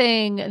that's the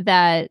thing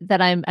that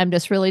I'm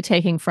just really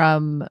taking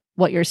from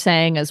what you're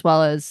saying, as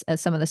well as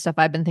some of the stuff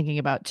I've been thinking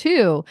about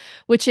too,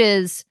 which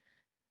is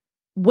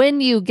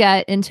when you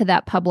get into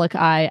that public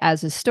eye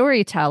as a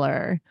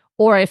storyteller,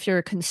 or if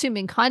you're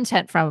consuming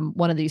content from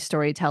one of these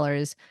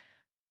storytellers,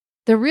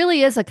 there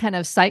really is a kind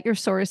of cite your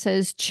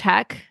sources,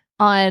 check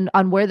on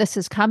where this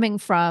is coming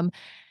from.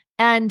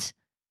 And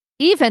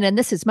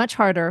this is much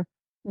harder,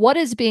 what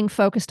is being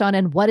focused on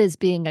and what is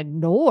being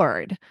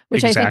ignored,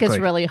 which I think is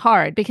really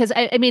hard, because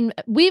I mean,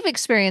 we've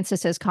experienced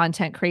this as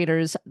content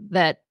creators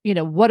that,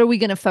 what are we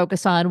going to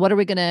focus on? What are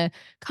we going to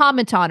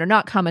comment on or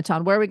not comment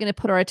on? Where are we going to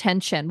put our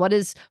attention? What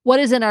is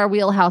in our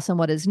wheelhouse and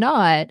what is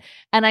not?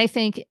 And I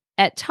think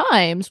at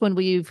times when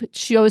we've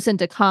chosen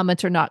to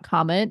comment or not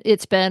comment,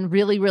 it's been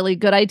really, really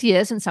good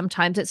ideas. And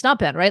sometimes it's not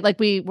been, right? Like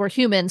we're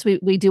humans,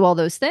 we do all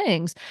those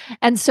things.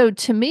 And so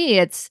to me,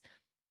 it's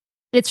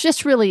it's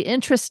just really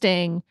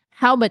interesting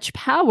how much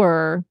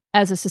power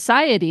as a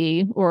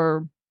society,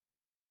 or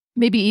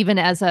maybe even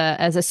as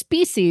a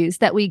species,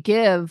 that we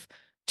give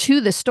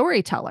to the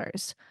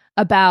storytellers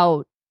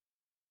about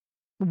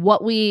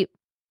what we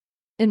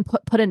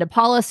put into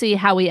policy,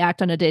 how we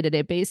act on a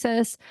day-to-day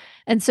basis.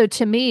 And so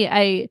to me,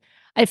 I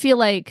feel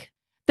like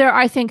there are,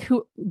 I think,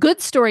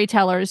 good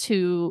storytellers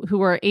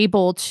who are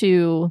able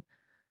to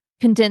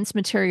condense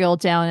material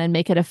down and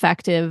make it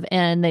effective,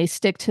 and they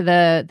stick to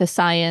the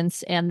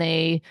science, and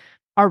they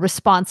are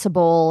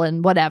responsible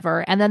and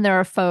whatever. And then there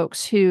are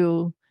folks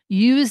who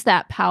use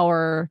that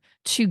power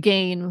to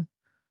gain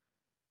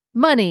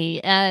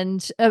money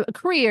and a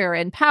career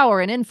and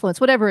power and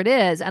influence, whatever it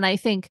is. And I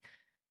think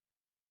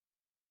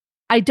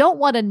I don't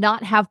want to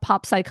not have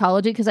pop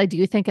psychology because I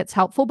do think it's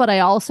helpful, but I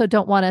also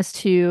don't want us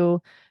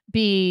to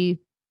be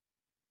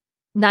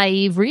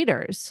naive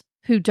readers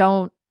who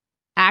don't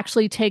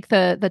actually take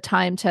the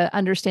time to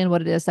understand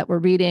what it is that we're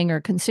reading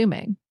or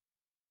consuming.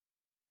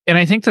 And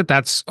I think that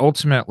that's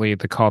ultimately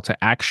the call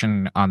to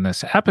action on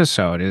this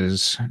episode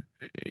is,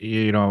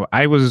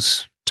 I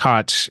was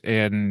taught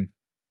in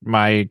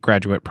my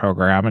graduate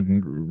program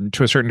and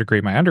to a certain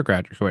degree my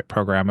undergraduate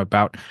program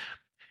about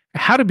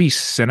how to be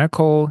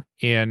cynical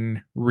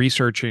in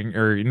researching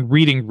or in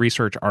reading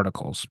research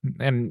articles.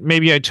 And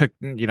maybe I took,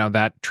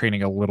 that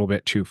training a little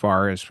bit too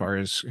far as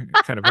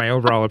kind of my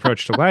overall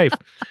approach to life.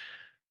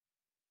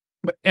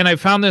 And I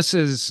found this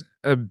as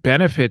a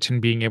benefit in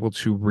being able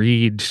to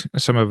read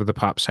some of the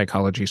pop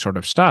psychology sort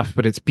of stuff,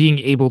 but it's being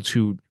able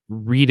to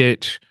read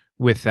it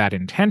with that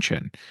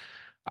intention.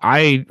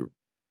 I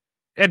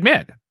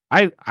admit,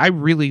 I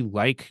really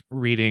like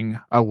reading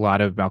a lot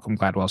of Malcolm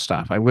Gladwell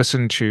stuff. I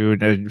listen to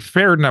a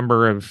fair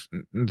number of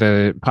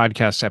the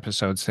podcast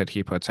episodes that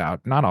he puts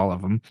out, not all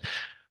of them,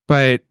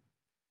 but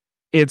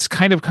it's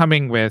kind of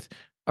coming with,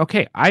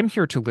 okay, I'm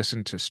here to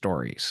listen to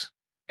stories.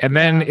 And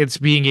then it's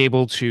being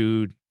able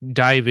to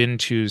dive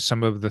into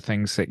some of the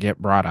things that get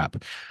brought up.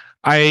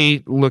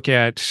 I look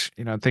at,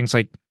 things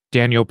like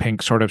Daniel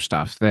Pink sort of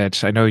stuff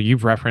that I know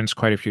you've referenced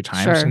quite a few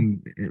times, Sure.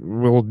 and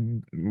will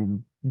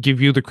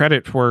give you the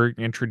credit for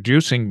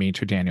introducing me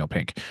to Daniel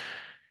Pink.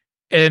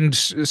 And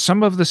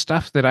some of the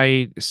stuff that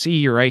I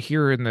see or I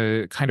hear in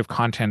the kind of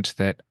content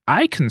that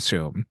I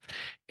consume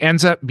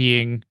ends up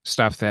being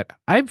stuff that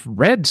I've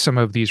read some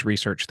of these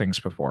research things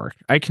before.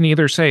 I can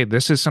either say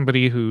this is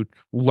somebody who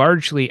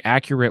largely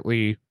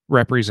accurately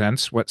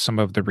represents what some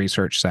of the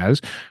research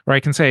says, or I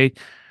can say,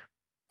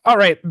 all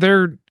right,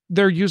 they're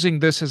using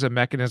this as a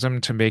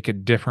mechanism to make a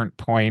different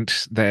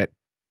point that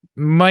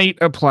might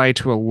apply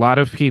to a lot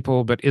of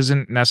people, but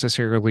isn't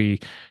necessarily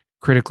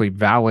critically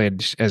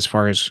valid as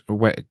far as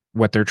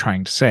what they're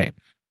trying to say.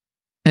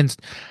 And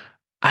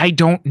I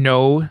don't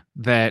know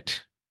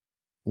that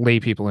lay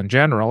people in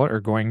general are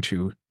going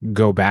to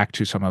go back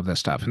to some of this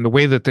stuff. And the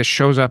way that this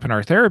shows up in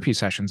our therapy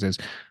sessions is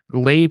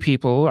lay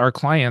people, our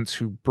clients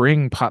who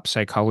bring pop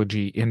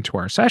psychology into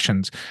our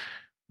sessions,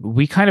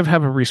 we kind of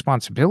have a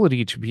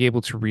responsibility to be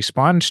able to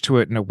respond to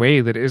it in a way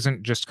that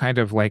isn't just kind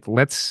of like,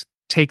 let's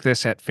take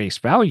this at face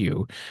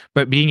value,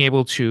 but being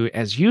able to,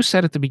 as you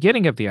said at the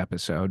beginning of the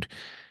episode,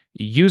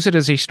 use it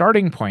as a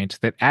starting point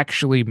that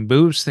actually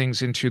moves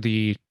things into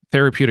the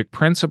therapeutic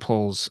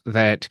principles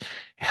that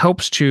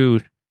helps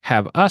to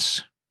have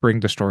us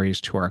bring the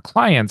stories to our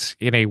clients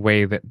in a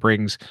way that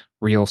brings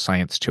real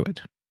science to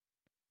it.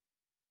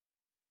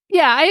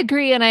 Yeah, I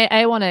agree. And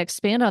I want to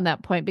expand on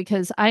that point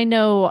because I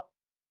know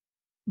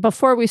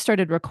before we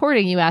started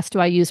recording, you asked, do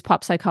I use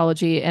pop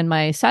psychology in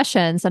my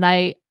sessions? And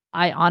I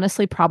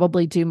honestly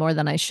probably do more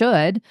than I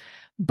should.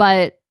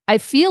 But I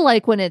feel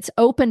like when it's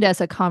opened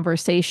as a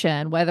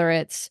conversation, whether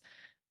it's,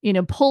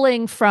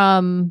 pulling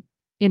from,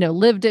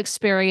 lived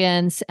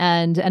experience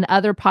and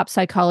other pop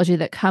psychology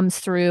that comes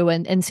through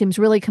and seems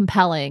really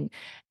compelling.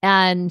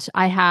 And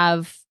I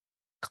have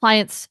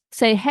clients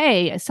say,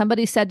 hey,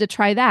 somebody said to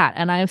try that.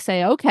 And I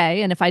say,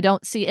 okay. And if I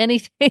don't see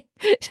anything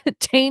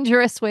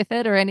dangerous with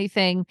it or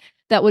anything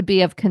that would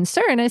be of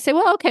concern, I say,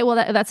 well, okay, well,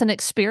 that's an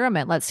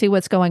experiment. Let's see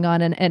what's going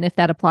on and if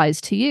that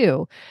applies to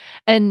you.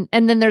 And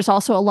then there's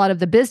also a lot of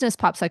the business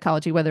pop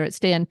psychology, whether it's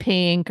Dan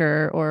Pink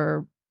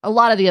or a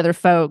lot of the other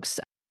folks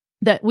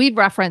that we've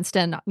referenced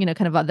in,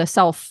 kind of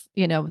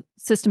the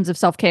systems of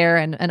self-care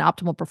and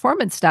optimal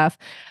performance stuff.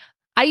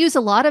 I use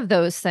a lot of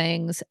those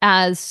things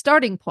as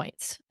starting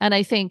points. And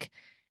I think,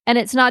 and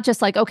it's not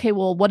just like, okay,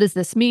 well, what does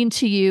this mean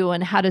to you?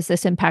 And how does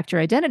this impact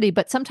your identity?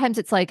 But sometimes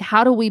it's like,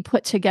 how do we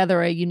put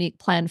together a unique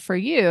plan for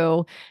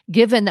you,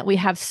 given that we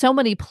have so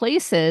many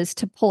places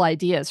to pull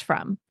ideas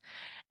from?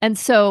 And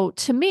so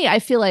to me, I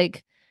feel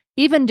like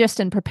even just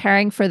in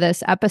preparing for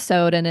this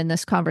episode and in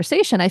this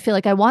conversation, I feel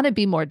like I want to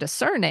be more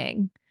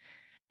discerning.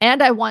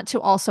 And I want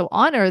to also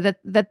honor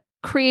that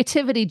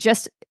creativity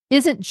just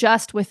isn't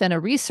just within a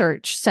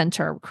research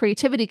center.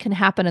 Creativity can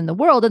happen in the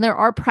world, and there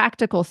are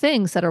practical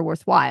things that are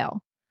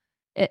worthwhile.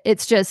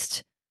 It's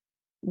just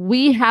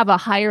we have a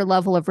higher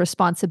level of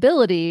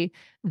responsibility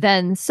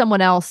than someone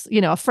else,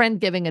 a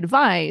friend giving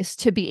advice,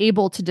 to be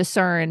able to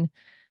discern,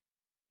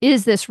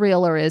 is this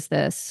real or is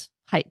this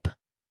hype?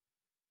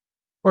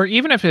 Or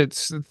even if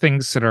it's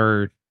things that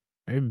are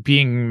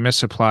being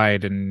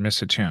misapplied and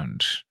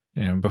misattuned.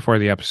 Before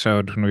the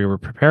episode, when we were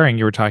preparing,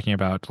 you were talking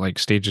about like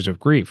stages of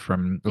grief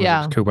from Elizabeth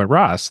Yeah.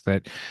 Kubler-Ross,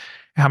 that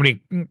how many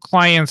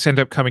clients end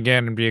up coming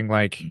in and being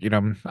like,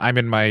 I'm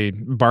in my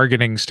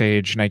bargaining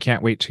stage and I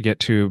can't wait to get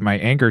to my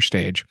anger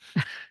stage.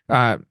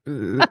 Uh,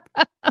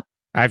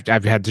 I've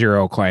had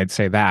zero clients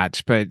say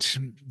that, but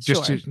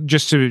Sure.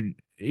 just to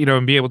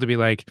and be able to be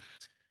like,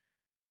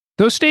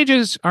 those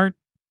stages aren't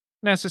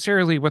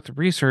necessarily what the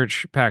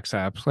research backs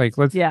up. Like,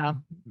 let's Yeah.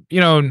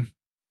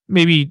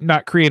 maybe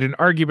not create an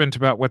argument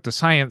about what the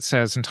science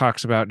says and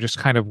talks about, just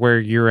kind of where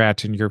you're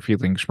at in your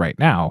feelings right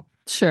now.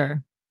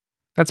 Sure.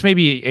 That's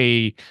maybe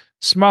a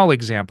small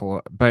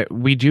example, but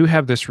we do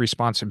have this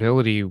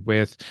responsibility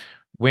with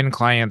when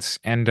clients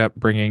end up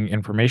bringing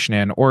information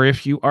in, or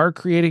if you are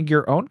creating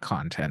your own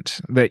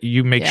content, that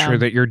you make Yeah. sure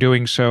that you're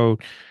doing so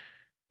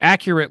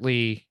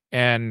accurately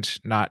and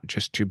not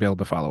just to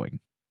build a following.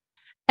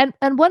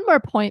 And one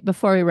more point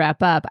before we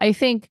wrap up. I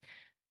think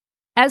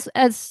as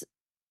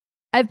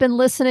I've been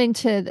listening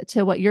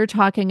to what you're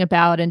talking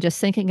about and just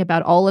thinking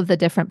about all of the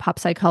different pop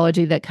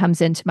psychology that comes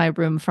into my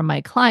room from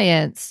my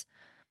clients,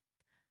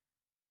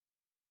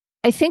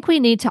 I think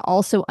we need to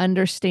also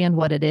understand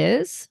what it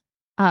is.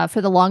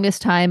 For the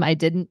longest time, I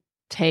didn't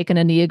take an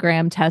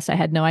Enneagram test. I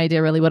had no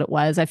idea really what it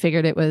was. I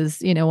figured it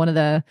was, one of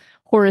the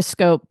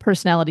horoscope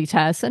personality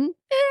tests, and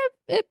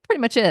it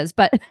pretty much is.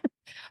 But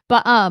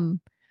but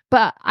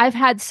but I've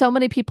had so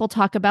many people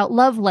talk about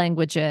love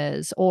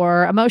languages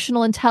or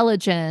emotional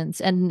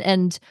intelligence,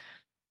 and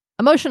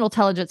emotional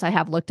intelligence I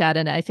have looked at,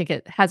 and I think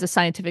it has a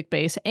scientific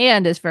base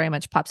and is very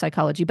much pop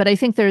psychology. But I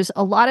think there's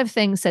a lot of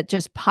things that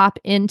just pop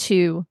in,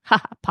 that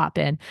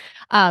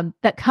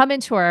come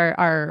into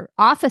our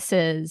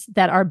offices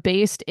that are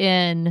based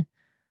in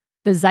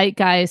the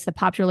zeitgeist, the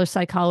popular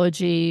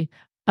psychology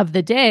of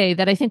the day,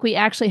 that I think we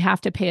actually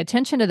have to pay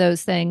attention to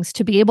those things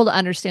to be able to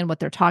understand what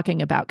they're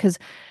talking about. Because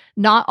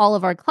not all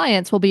of our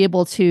clients will be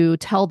able to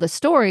tell the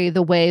story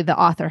the way the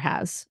author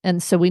has.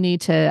 And so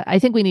I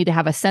think we need to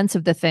have a sense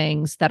of the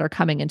things that are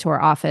coming into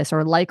our office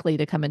or likely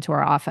to come into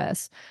our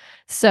office.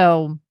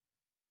 So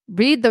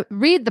read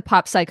the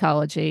pop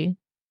psychology,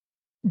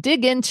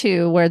 dig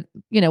into where,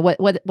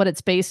 what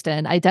it's based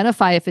in,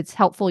 identify if it's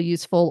helpful,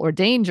 useful, or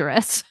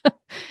dangerous,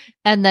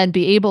 and then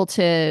be able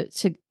to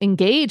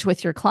engage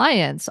with your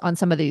clients on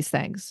some of these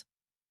things.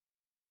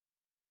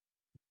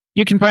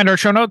 You can find our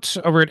show notes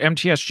over at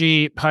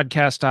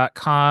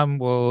mtsgpodcast.com.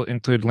 We'll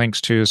include links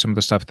to some of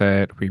the stuff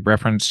that we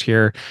referenced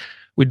here.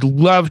 We'd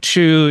love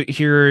to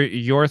hear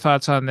your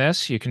thoughts on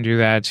this. You can do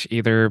that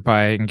either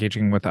by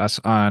engaging with us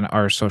on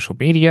our social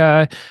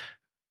media,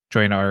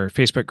 join our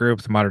Facebook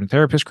group, the Modern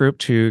Therapist Group,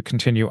 to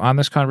continue on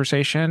this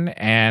conversation.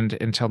 And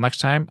until next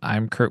time,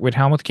 I'm Kurt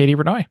Widhelm with Katie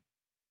Renoy.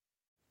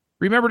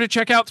 Remember to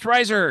check out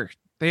Thrizer.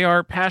 They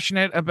are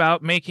passionate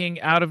about making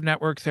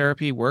out-of-network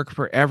therapy work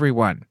for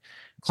everyone.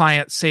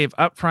 Clients save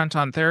upfront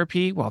on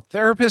therapy while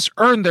therapists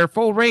earn their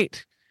full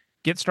rate.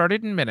 Get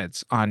started in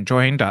minutes on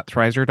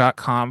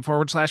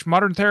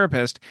join.thrizer.com/modern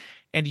therapist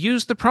and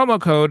use the promo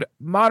code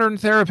Modern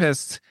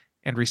Therapists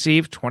and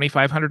receive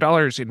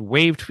 $2,500 in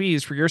waived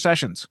fees for your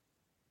sessions.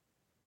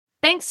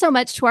 Thanks so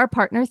much to our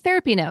partner,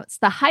 Therapy Notes,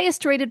 the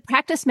highest rated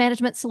practice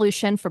management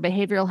solution for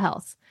behavioral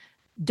health.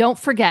 Don't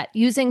forget,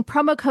 using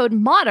promo code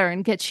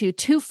MODERN gets you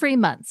 2 free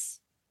months.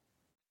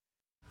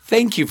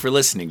 Thank you for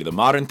listening to the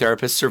Modern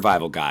Therapist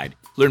Survival Guide.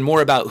 Learn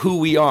more about who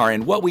we are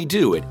and what we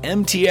do at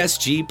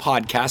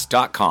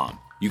mtsgpodcast.com.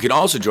 You can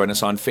also join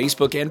us on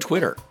Facebook and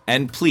Twitter.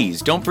 And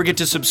please don't forget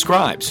to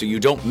subscribe so you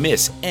don't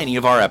miss any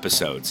of our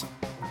episodes.